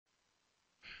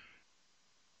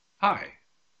Hi,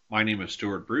 my name is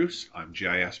Stuart Bruce. I'm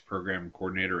GIS Program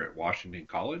Coordinator at Washington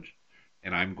College,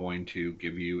 and I'm going to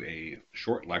give you a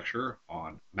short lecture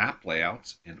on map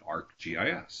layouts in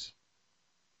ArcGIS.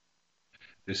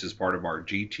 This is part of our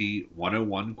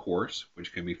GT-101 course,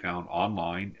 which can be found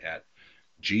online at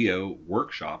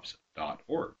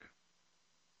goworkshops.org.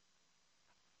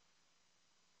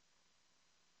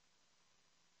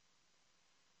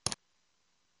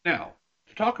 Now,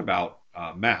 to talk about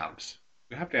maps,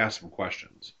 we have to ask some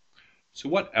questions. So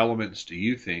what elements do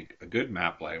you think a good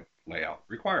map layout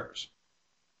requires?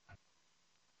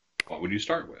 What would you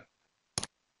start with?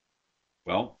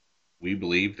 Well, we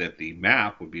believe that the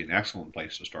map would be an excellent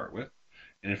place to start with,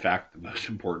 and in fact, the most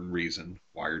important reason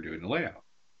why you're doing the layout.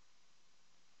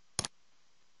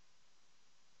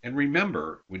 And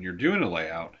remember, when you're doing a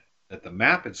layout, that the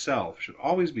map itself should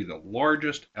always be the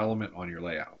largest element on your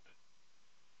layout.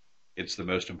 It's the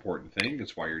most important thing.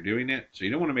 It's why you're doing it. So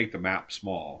you don't want to make the map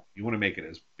small. You want to make it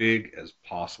as big as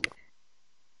possible.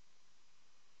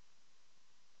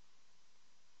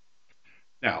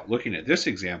 Now, looking at this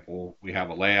example, we have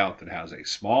a layout that has a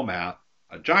small map,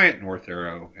 a giant north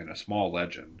arrow, and a small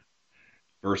legend,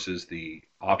 versus the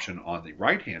option on the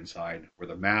right-hand side where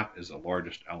the map is the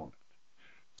largest element.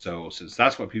 So since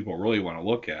that's what people really want to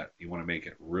look at, you want to make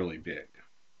it really big.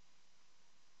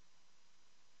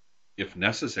 If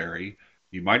necessary,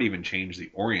 you might even change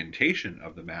the orientation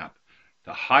of the map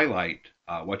to highlight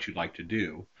what you'd like to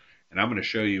do. And I'm going to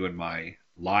show you in my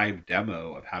live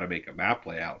demo of how to make a map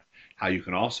layout, how you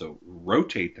can also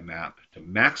rotate the map to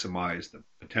maximize the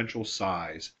potential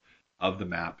size of the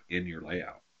map in your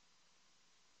layout.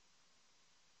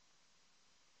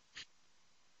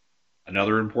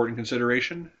 Another important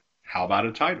consideration, how about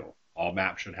a title? All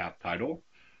maps should have title.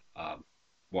 Um,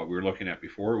 what we were looking at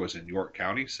before was in York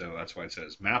County, so that's why it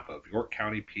says map of York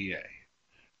County, PA.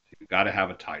 So you've got to have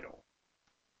a title.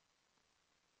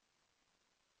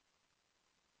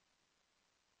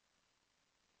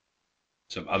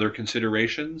 Some other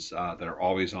considerations that are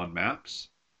always on maps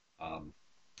um,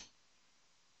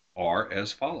 are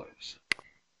as follows.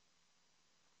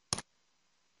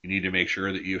 You need to make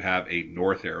sure that you have a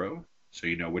north arrow so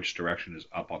you know which direction is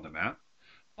up on the map.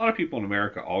 A lot of people in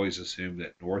America always assume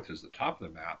that north is the top of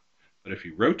the map, but if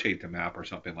you rotate the map or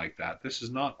something like that, this is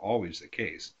not always the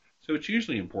case. So it's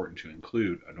usually important to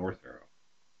include a north arrow.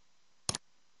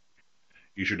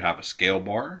 You should have a scale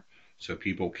bar so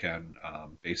people can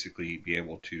basically be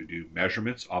able to do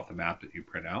measurements off the map that you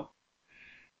print out.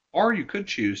 Or you could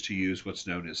choose to use what's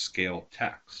known as scale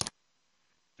text.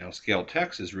 Now, scale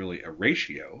text is really a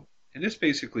ratio, and this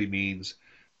basically means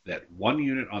that one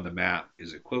unit on the map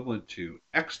is equivalent to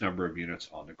X number of units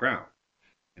on the ground.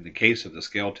 In the case of the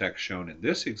scale text shown in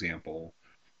this example,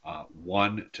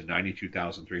 1 to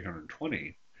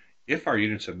 92,320, if our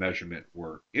units of measurement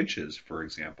were inches, for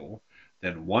example,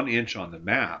 then 1 inch on the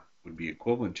map would be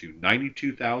equivalent to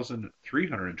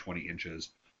 92,320 inches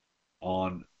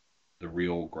on the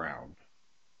real ground.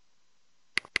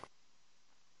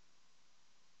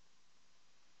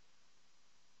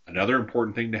 Another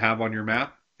important thing to have on your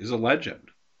map is a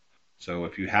legend. So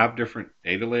if you have different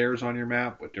data layers on your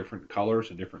map with different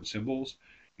colors and different symbols,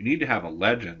 you need to have a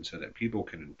legend so that people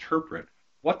can interpret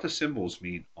what the symbols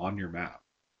mean on your map.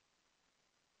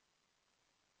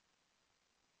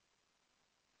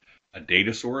 A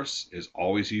data source is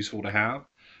always useful to have.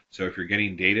 So if you're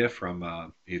getting data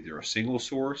from either a single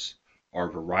source or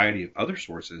a variety of other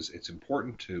sources, it's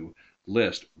important to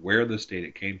list where this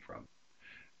data came from.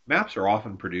 Maps are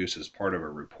often produced as part of a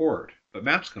report, but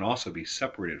maps can also be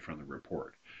separated from the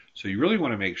report. So you really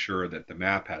want to make sure that the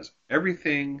map has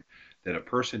everything that a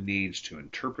person needs to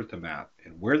interpret the map,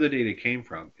 and where the data came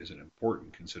from is an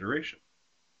important consideration.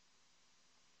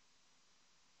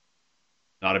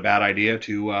 Not a bad idea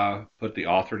to put the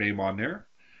author name on there.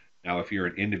 Now, if you're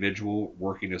an individual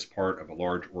working as part of a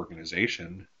large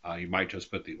organization, you might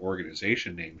just put the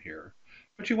organization name here,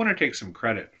 but you want to take some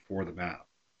credit for the map.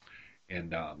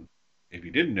 And if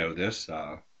you didn't know this,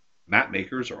 map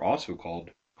makers are also called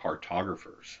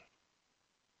cartographers.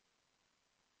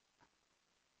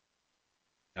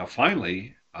 Now,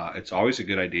 finally, it's always a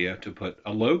good idea to put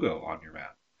a logo on your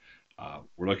map.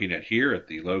 We're looking at here at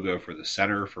the logo for the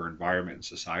Center for Environment and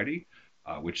Society,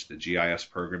 which the GIS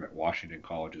program at Washington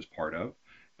College is part of.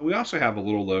 And we also have a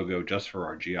little logo just for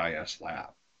our GIS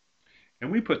lab.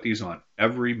 And we put these on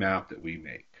every map that we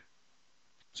make.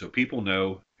 So people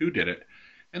know who did it,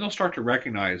 and they'll start to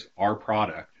recognize our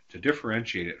product to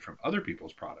differentiate it from other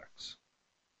people's products.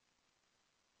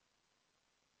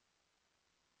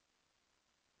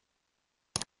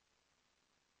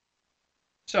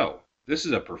 So this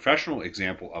is a professional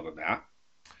example of a map.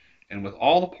 And with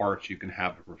all the parts, you can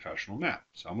have a professional map.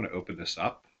 So I'm going to open this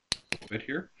up a little bit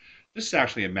here. This is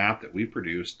actually a map that we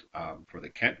produced for the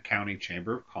Kent County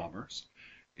Chamber of Commerce.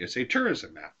 It's a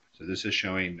tourism map. So this is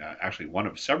showing actually one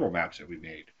of several maps that we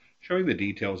made showing the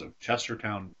details of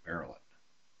Chestertown, Maryland.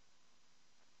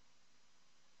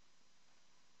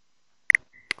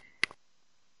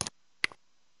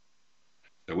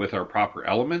 So with our proper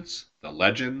elements, the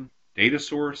legend, data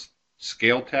source,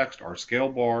 scale text, our scale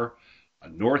bar, a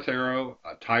north arrow,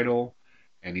 a title,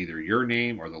 and either your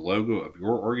name or the logo of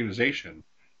your organization,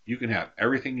 you can have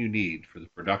everything you need for the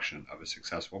production of a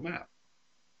successful map.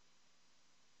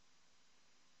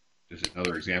 This is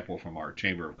another example from our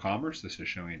Chamber of Commerce. This is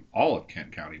showing all of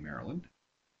Kent County, Maryland.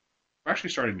 We're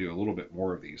actually starting to do a little bit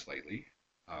more of these lately.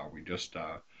 We just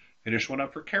finished one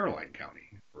up for Caroline County,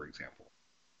 for example.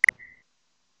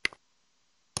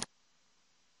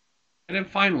 And then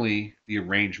finally, the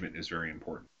arrangement is very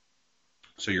important.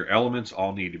 So your elements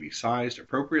all need to be sized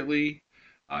appropriately.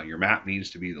 Your map needs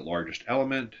to be the largest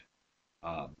element.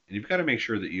 And you've got to make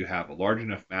sure that you have a large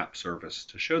enough map surface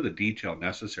to show the detail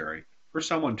necessary for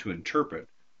someone to interpret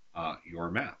your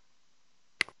map.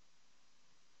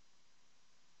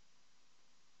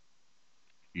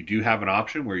 You do have an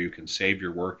option where you can save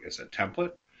your work as a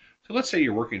template. So let's say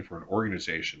you're working for an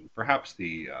organization, perhaps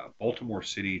the Baltimore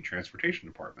City Transportation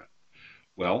Department.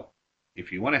 Well,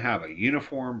 if you want to have a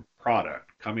uniform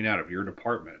product coming out of your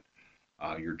department,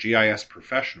 your GIS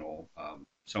professional,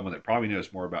 someone that probably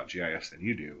knows more about GIS than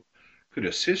you do, could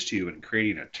assist you in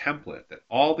creating a template that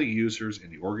all the users in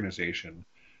the organization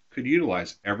could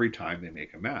utilize every time they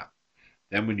make a map.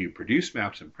 Then when you produce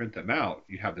maps and print them out,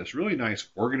 you have this really nice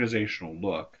organizational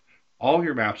look. All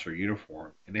your maps are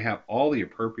uniform, and they have all the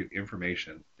appropriate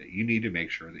information that you need to make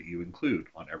sure that you include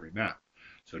on every map.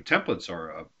 So templates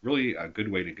are really a good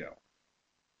way to go.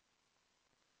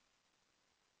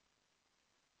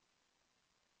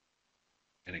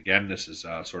 And again, this is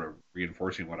sort of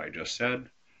reinforcing what I just said.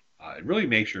 It really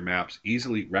makes your maps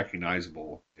easily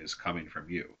recognizable as coming from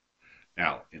you.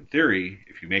 Now, in theory,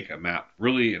 if you make a map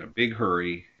really in a big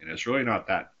hurry, and it's really not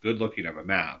that good looking of a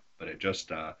map, but it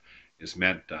just is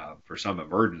meant for some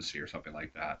emergency or something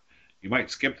like that, you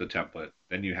might skip the template.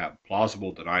 Then you have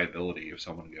plausible deniability. If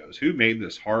someone goes, "Who made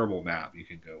this horrible map?" You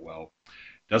can go, "Well,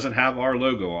 it doesn't have our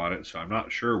logo on it, so I'm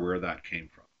not sure where that came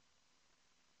from."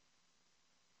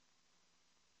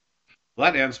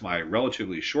 Well, that ends my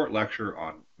relatively short lecture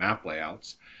on map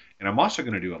layouts. And I'm also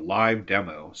going to do a live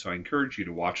demo, so I encourage you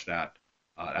to watch that.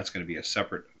 That's going to be a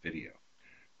separate video.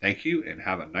 Thank you and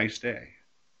have a nice day.